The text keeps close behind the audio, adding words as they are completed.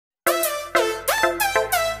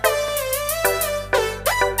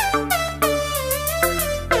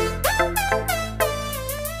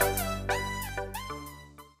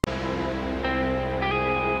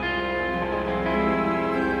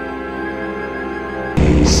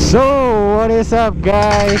So, what is up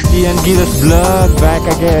guys? ianguilasvlog back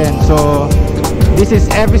again. So, this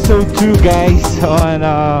is episode 2 guys on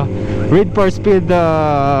Reed for Speed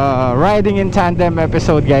riding in tandem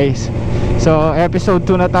episode guys. So, episode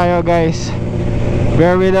 2 na tayo guys.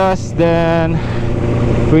 Bear with us. Then,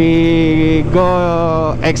 we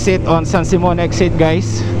go exit on San Simon exit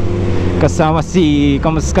guys. Kasama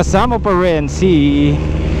pa rin si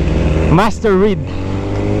Master Reed.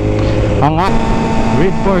 Ang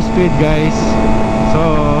Reed for Speed guys. So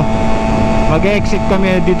mag-exit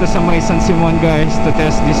kami dito sa may San Simon guys to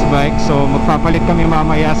test this bike. So magpapalit kami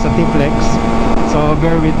mamaya sa T-Flex. So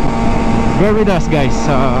bear with us guys.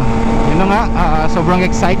 Yun na nga, sobrang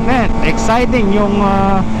exciting yung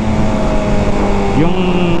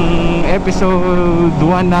episode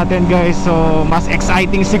 1 natin guys. So mas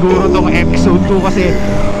exciting siguro tong episode 2 kasi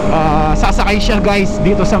sasakay siya guys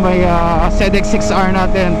dito sa may ZX 6R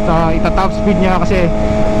natin. Ita-top speed niya kasi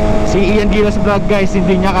si ianguilasvlog guys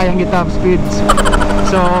hindi niya kayang i-top speed.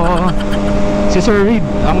 So si Sir Reed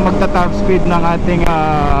ang magta-top speed ng ating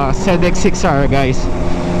ZX 6R guys.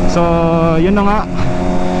 So yun na nga,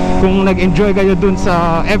 kung nag-enjoy kayo dun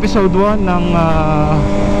sa episode 1 ng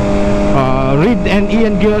Reed and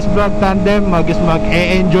ianguilasvlog tandem,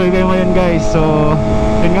 mag-e-enjoy kayo ngayon guys. So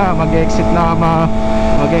yun nga, mag-exit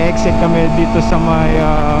kami dito sa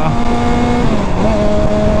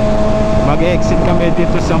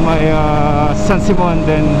may San Simon.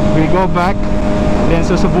 Then we go back. Then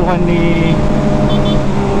susubukan ni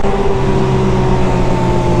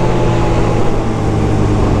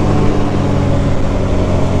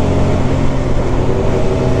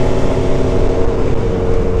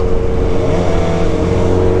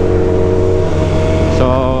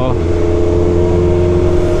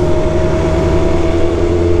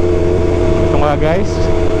guys.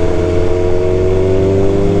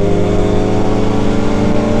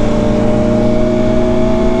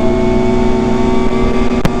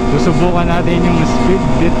 Susubukan natin yung speed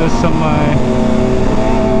dito sa may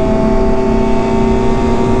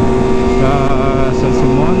San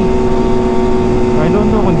Simon. I don't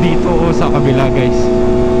know kung dito o sa kabila guys.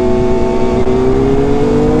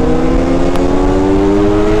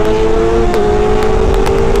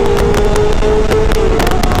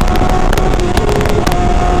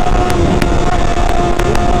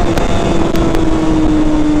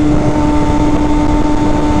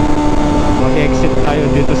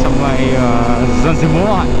 Dito sa may San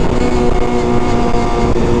Simon.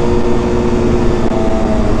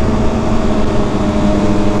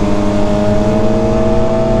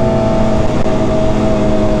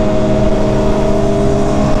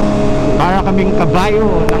 Para kaming kabayo,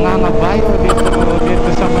 nangangabayo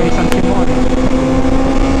dito sa may San Simon.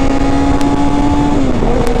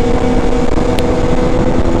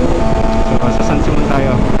 So sa San Simon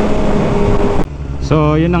tayo.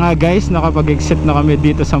 So yun na nga guys, nakapag-exit na kami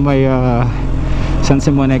dito sa may San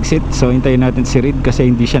Simon exit. So hintayin natin si Reed kasi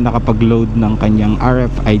hindi siya nakapag-load ng kanyang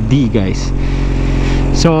RFID guys.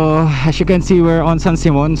 So as you can see, we're on San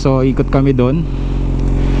Simon. So ikot kami doon,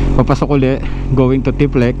 papasok uli, going to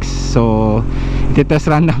T-Flex. So ititest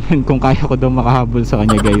run namin kung kaya ko daw makahabol sa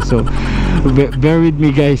kanya guys. So bear with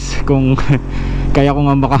me guys kung kaya ko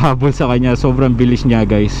nga makahabol sa kanya. Sobrang bilis niya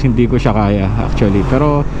guys, hindi ko siya kaya actually.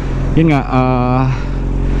 Pero yun nga,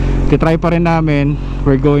 titry pa rin namin.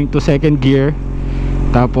 We're going to second gear,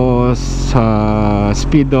 tapos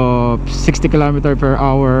speed of 60 km/h.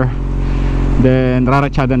 Then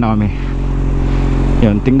raratsyada na kami.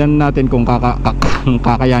 Yun, tingnan natin kung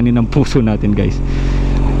kakayanin ng puso natin guys.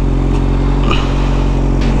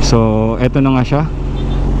 So eto na nga siya,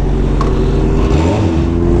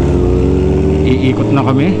 iikot na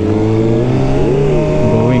kami.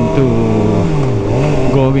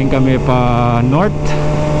 Going kami pa north.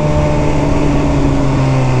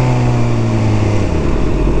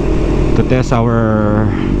 To test our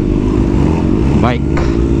bike.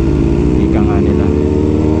 Ika nga nila.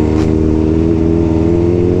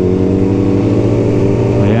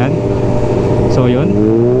 Ayan. So yun,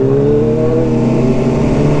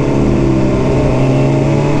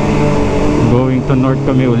 going to north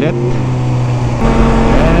kami ulit.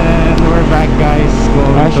 And we're back guys,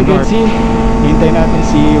 going as to you north. Can see, hintay natin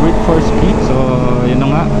si Reed for Speed. So yun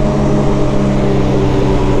na nga,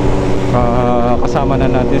 kasama na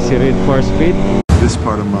natin si Reed for Speed. This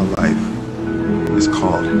part of my life is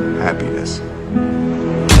called happiness.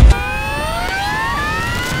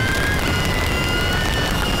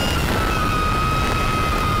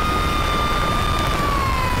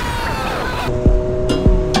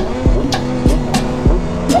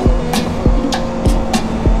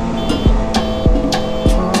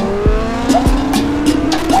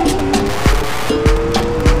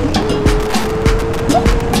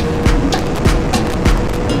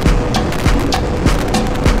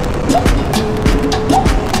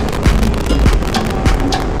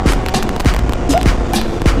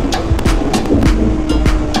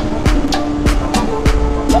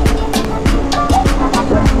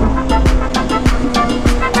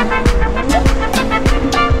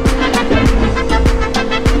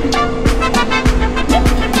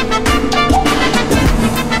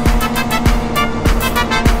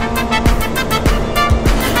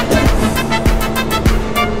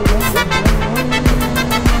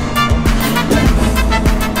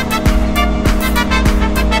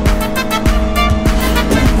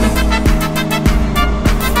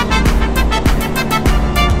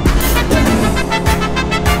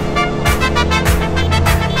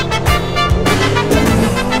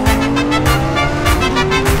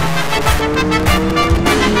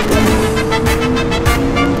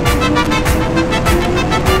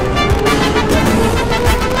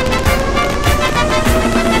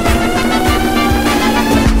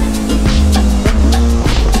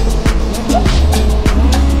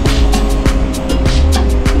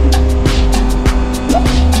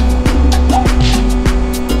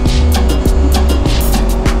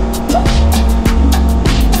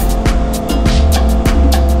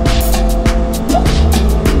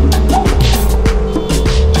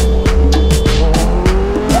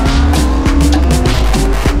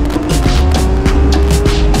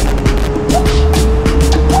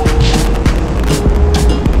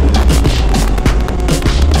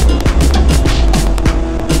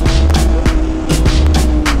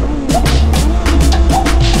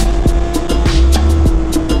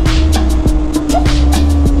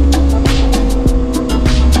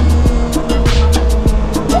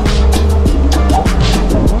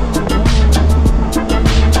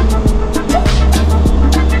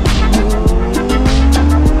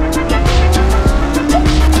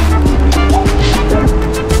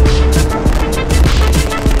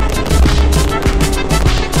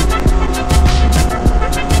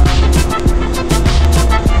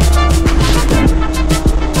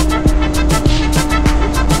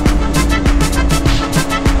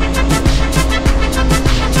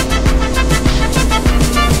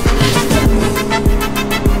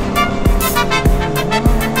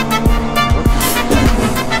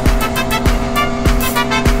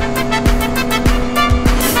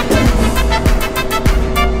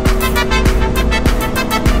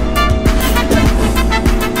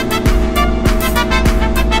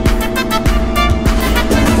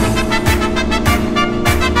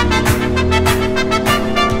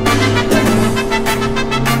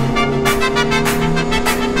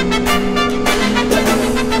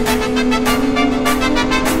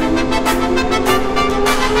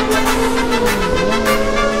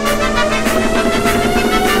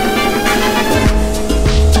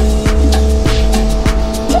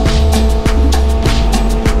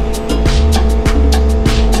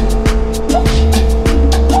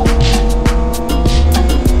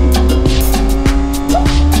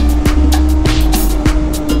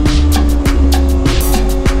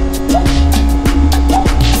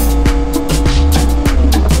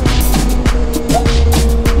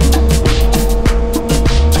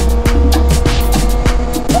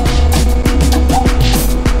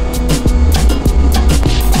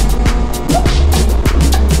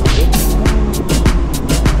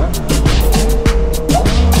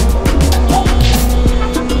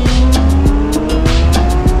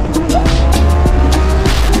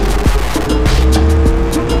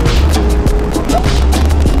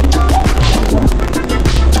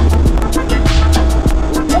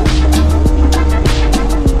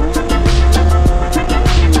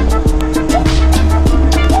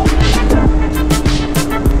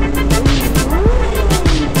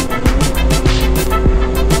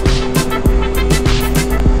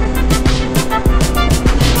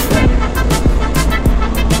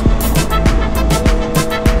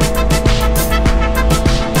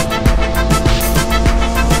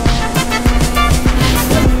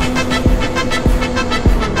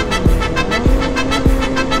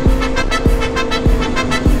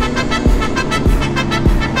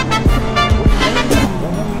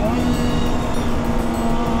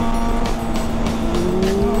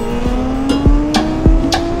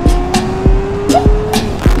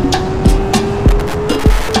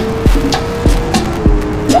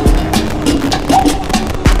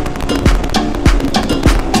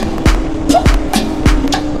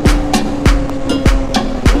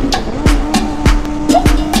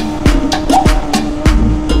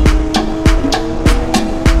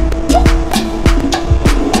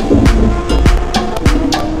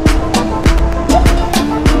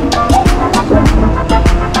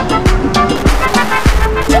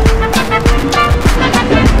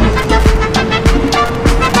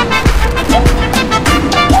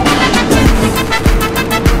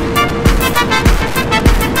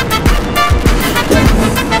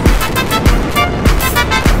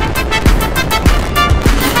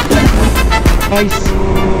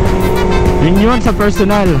 Yun sa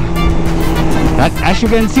personal. At as you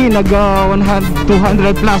can see, nag 200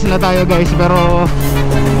 plus na tayo guys. Pero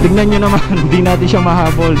tignan nyo naman, hindi natin siya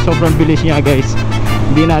mahabol. Sobrang bilis niya guys.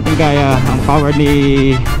 Hindi natin kaya ang power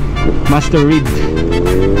ni Master Reed.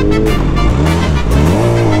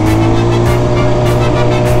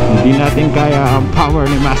 Hindi natin kaya ang power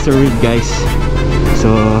ni Master Reed guys. So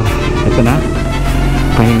ito na,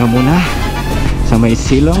 pahinga muna sa may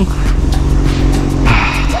silong.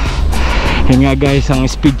 Yun nga guys, ang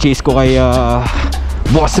speed chase ko kay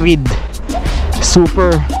Boss Reed,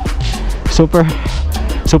 super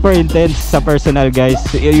intense sa personal guys.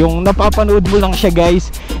 Yung napapanood mo lang siya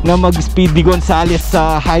guys na mag Speedy Gonzales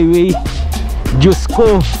sa highway, Diyos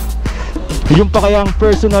ko, yung pa kaya ang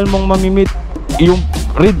personal mong mamimit yung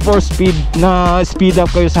reed for speed na speed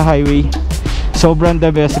up kayo sa highway. Sobrang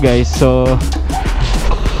the best guys. So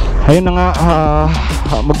ayun na nga,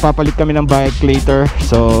 magpapalit kami ng bike later.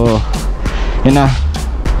 So yun na.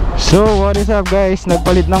 So what is up guys,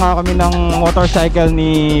 nagpalit na nga kami ng motorcycle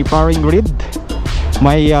ni Paring Reed,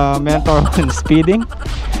 my mentor on speeding.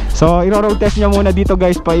 So iro-road test niya muna dito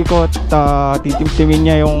guys, paikot. Titimtimin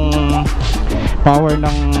niya yung power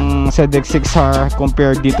ng ZX6R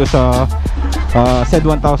compared dito sa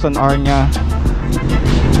Z1000R niya.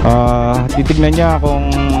 Titignan niya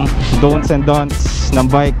kung don'ts and don'ts ng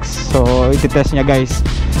bikes. So iti-test niya guys.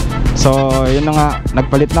 So yun na nga,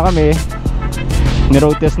 nagpalit na kami.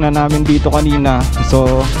 Ni-road test na namin dito kanina.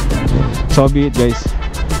 So be it guys.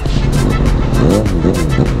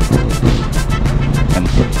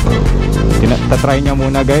 Tatry niya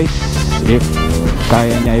muna guys if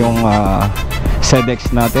kaya niya yung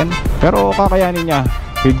ZX natin. Pero kakayanin niya,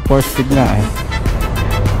 reed for speed nga eh.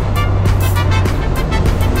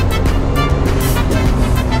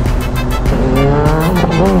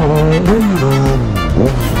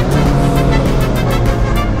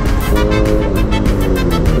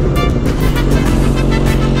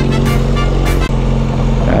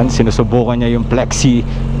 Sinusubukan niya yung flexi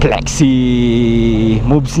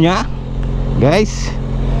moves niya guys.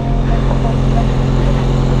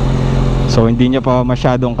 So hindi niya pa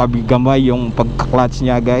masyadong kabigamay yung pagka-clutch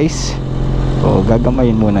niya guys. So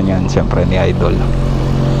gagamayin muna niyan siyempre ni Idol.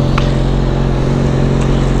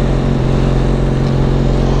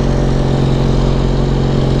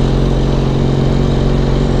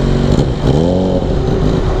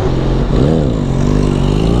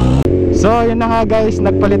 So yun na nga guys,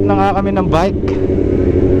 nagpalit na nga kami ng bike.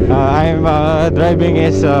 I'm driving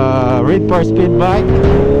is reed for speed bike.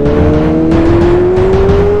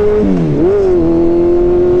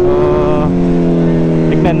 So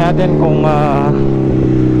tignan natin kung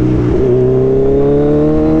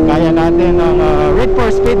kaya natin ang reed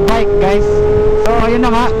for speed bike guys. So yun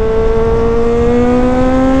na nga.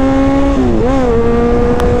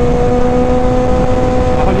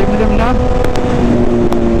 Makulimlim na.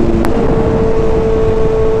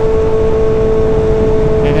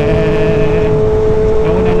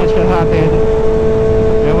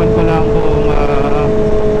 Ewan ko lang kung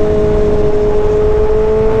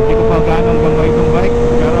hindi ko pa ganong gamay itong bike,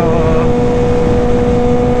 pero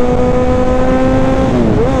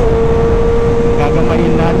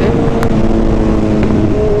gagamayin natin.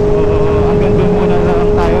 So hanggang doon muna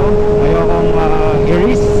lang tayo. Ayokong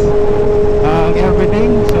i-risk ang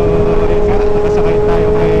everything. So yun nga, nakasakay tayo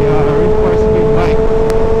kay reed for speed bike.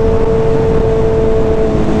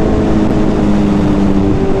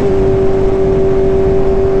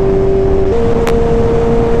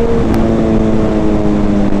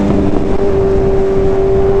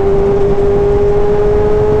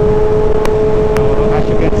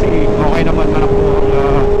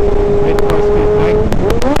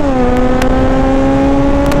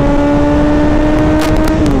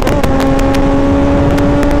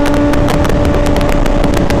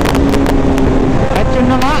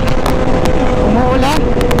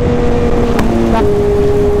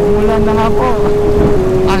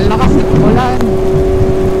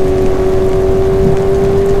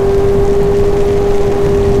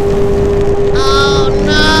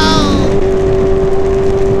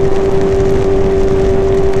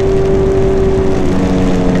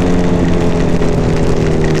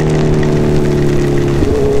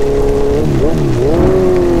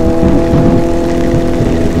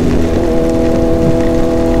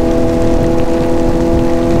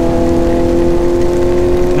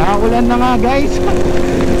 Ulan na nga guys.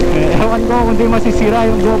 Ewan ko kung di masisira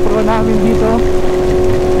yung GoPro namin dito.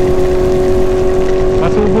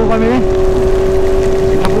 Pasubo kami.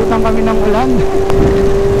 Nabutan kami ng ulan.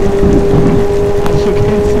 As you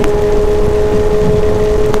can see.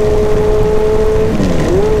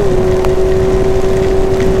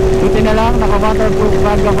 Buti na lang,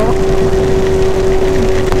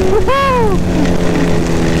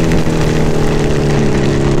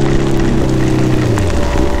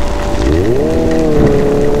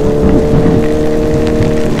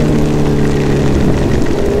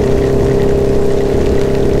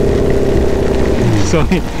 So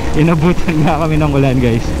inabutan nga kami ng ulan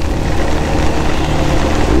guys.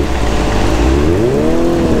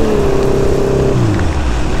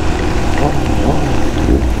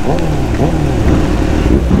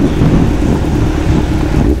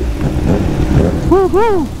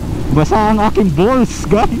 Woohoo! Basa ang aking balls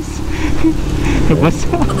guys. Basa.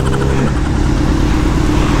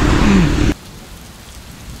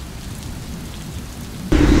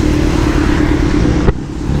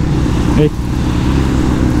 Hey.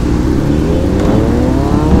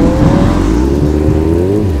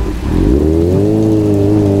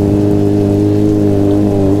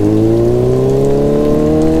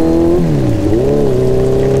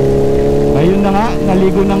 Ayun na nga,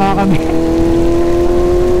 naligo na nga kami.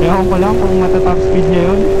 Ewan ko lang kung matatop speed niya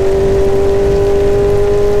yun.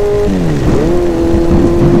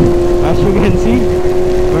 As you can see,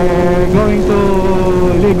 we're going to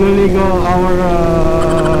ligo-ligo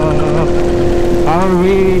our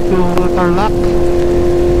way to Tarlac.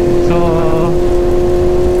 So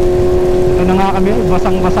ito na nga kami,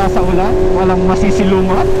 basang-basa sa ulan, walang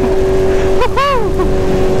masisilungan.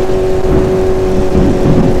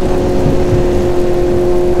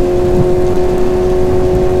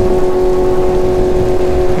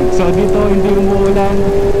 So dito hindi umuulan,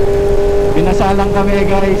 binasa lang kami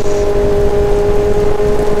guys.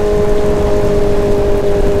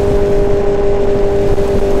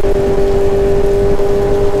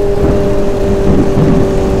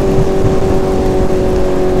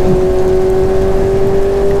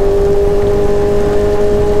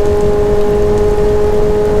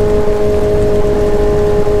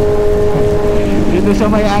 Dito sa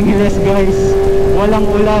May Angeles guys, walang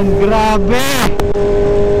ulan, grabe!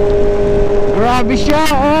 Grabe siya,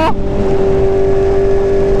 oh!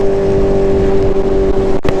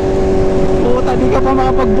 Puta, di ka pa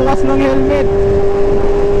makapagbukas ng helmet.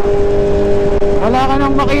 Wala ka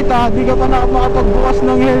nang makita, di ka pa makapagbukas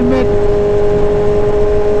ng helmet.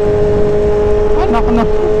 Anak na.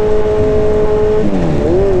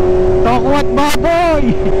 Tokwat baboy!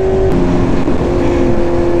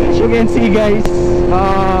 As you can see guys,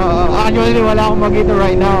 actually wala akong makita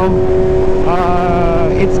right now.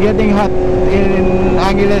 It's getting hot in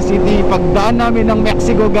Angeles City. Pagdaan namin ng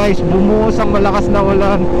Mexico guys, bumuhos ang malakas na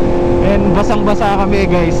ulan. And basang-basa kami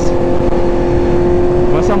guys.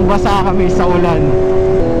 Basang-basa kami sa ulan.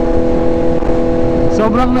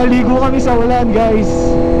 Sobrang naligo kami sa ulan guys.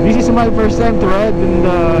 This is my first time to ride in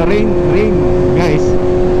the rain guys.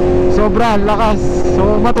 Sobrang lakas.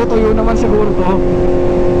 So matutuyo naman siguro to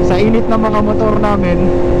sa init ng mga motor namin.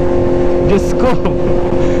 Diyos ko.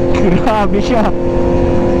 Grabe siya.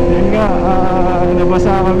 Yun nga,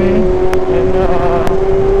 nabasa kami. And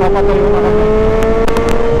papatayo na kami.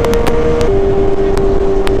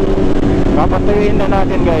 Papatayuin na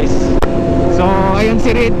natin guys. So ayun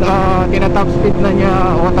si Reed, tinatop speed na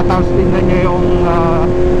niya, o tatop speed na niya yung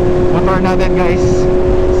motor natin guys.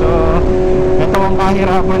 So ito ang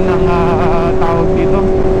kahirapan ng tawag dito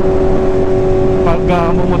pag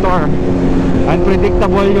mumotor.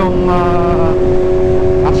 Unpredictable yung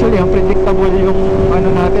actually unpredictable yung ano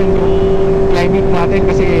natin, yung climate natin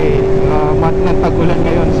kasi month ng tag-ulan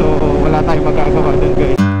ngayon, so wala tayong magagawa doon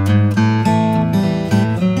guys.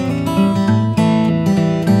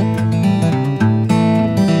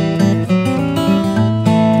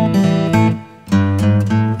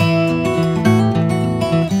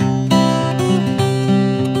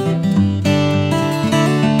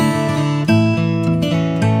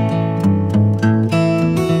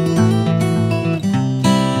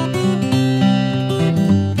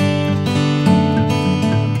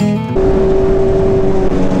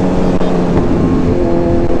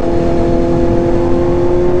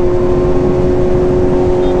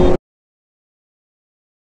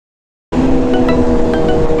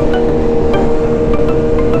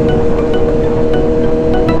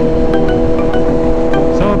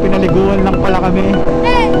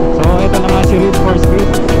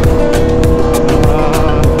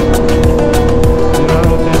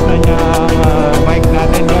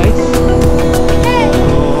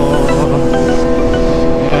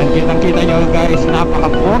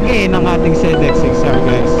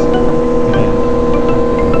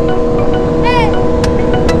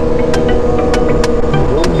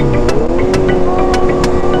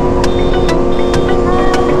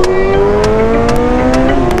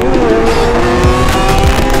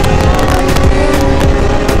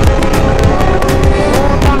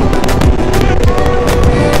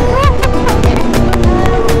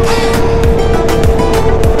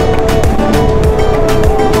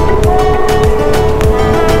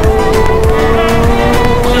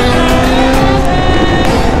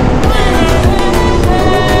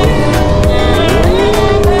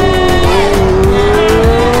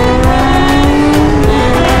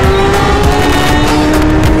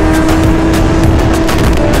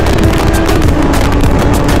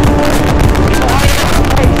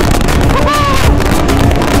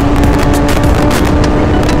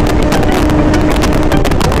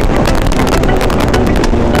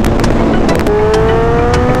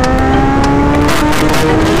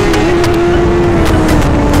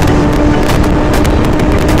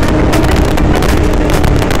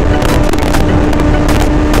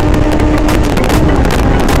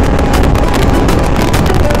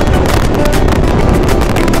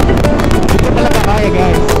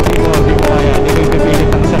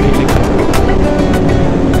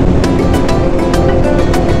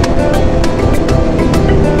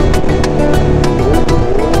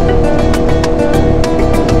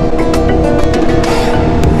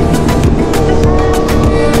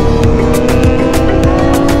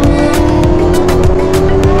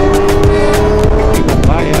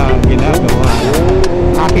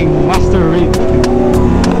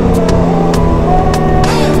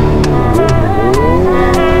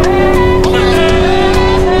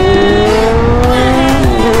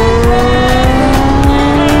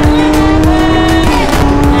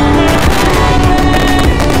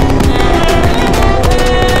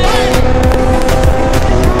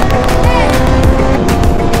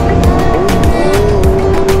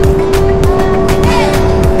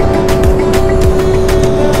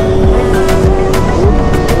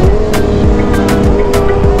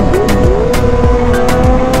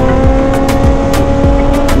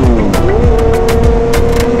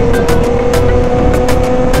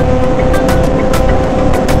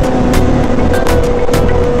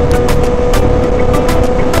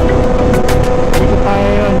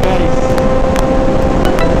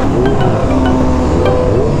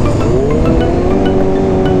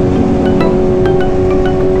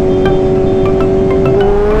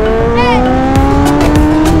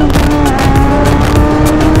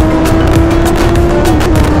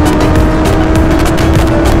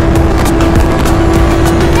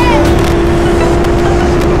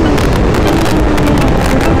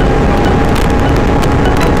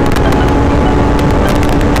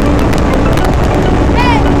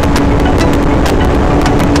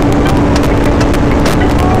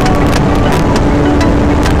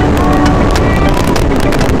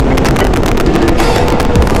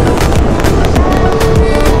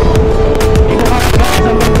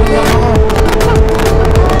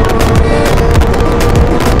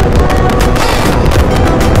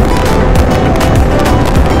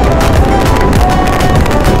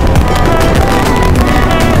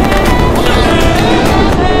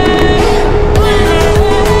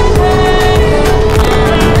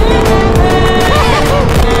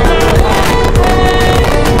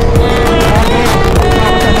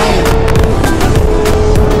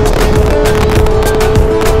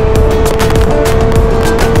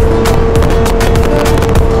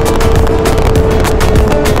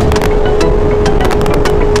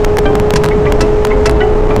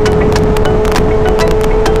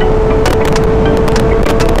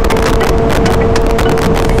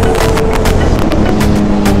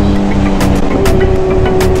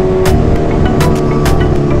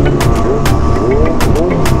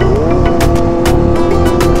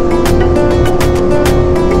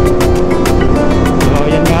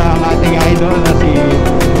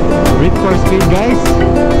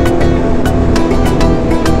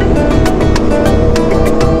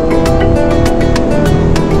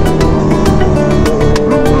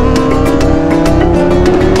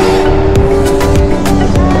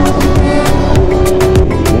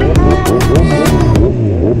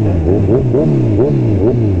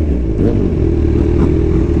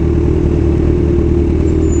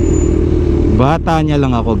 Bata niya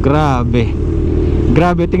lang ako, grabe.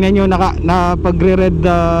 Grabe, tingnan nyo, napagre-red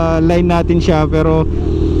line natin siya. Pero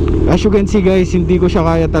as you can see guys, hindi ko siya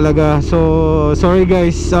kaya talaga. So sorry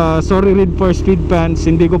guys, sorry Reed for Speed fans,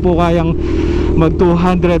 hindi ko po kayang mag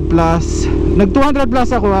 200 plus. Nag 200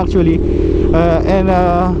 plus ako actually, and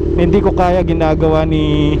hindi ko kaya ginagawa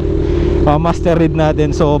ni Master Reed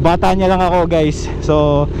natin. So bata niya lang ako guys.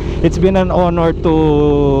 So it's been an honor to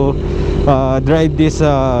drive this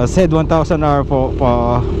SED 1000R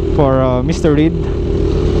for Mr. Reed.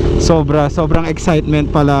 Sobrang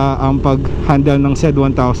excitement pala ang pag-handle ng SED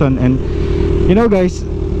 1000. And you know guys,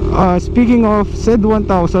 speaking of SED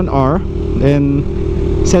 1000R and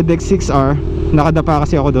SED X6R, nakadapa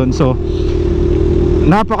kasi ako doon. So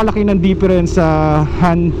napakalaki ng difference sa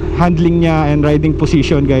handling niya and riding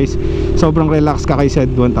position guys. Sobrang relax ka kay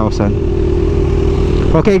SED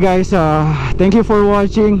 1000. Okay guys, thank you for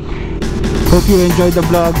watching. Hope you enjoyed the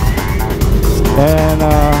vlog. And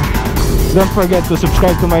don't forget to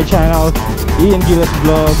subscribe to my channel,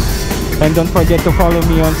 ianguilasvlog. And don't forget to follow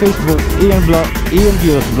me on Facebook,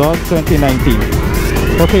 ianguilasvlog 2019.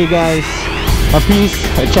 Okay guys, a peace,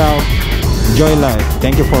 a ciao, enjoy life.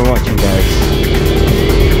 Thank you for watching guys.